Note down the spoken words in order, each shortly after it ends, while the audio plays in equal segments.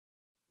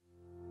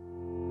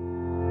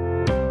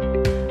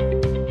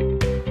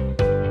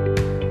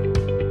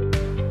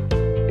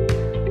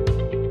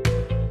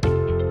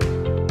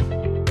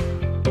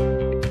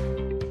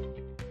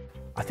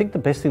think the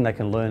best thing they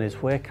can learn is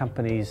where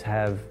companies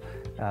have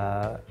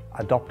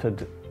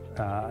adopted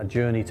a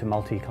journey to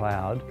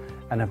multi-cloud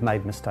and have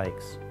made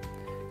mistakes.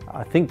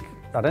 I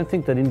don't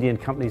think that Indian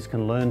companies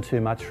can learn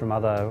too much from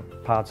other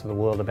parts of the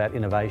world about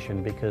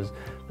innovation, because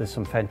there's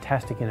some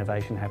fantastic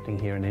innovation happening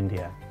here in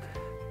India.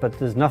 But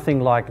there's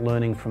nothing like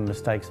learning from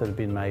mistakes that have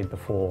been made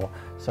before,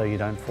 so you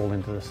don't fall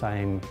into the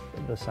same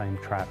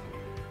trap.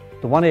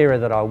 The one area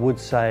that I would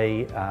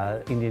say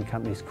Indian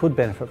companies could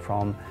benefit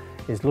from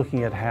is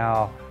looking at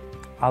how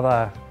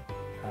other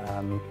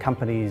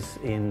companies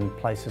in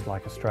places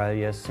like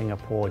Australia,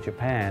 Singapore,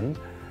 Japan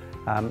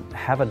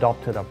have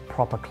adopted a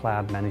proper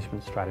cloud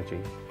management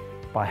strategy.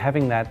 By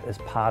having that as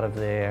part of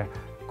their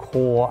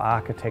core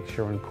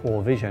architecture and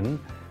core vision,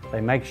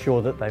 they make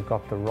sure that they've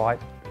got the right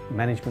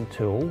management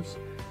tools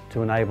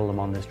to enable them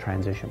on this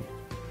transition.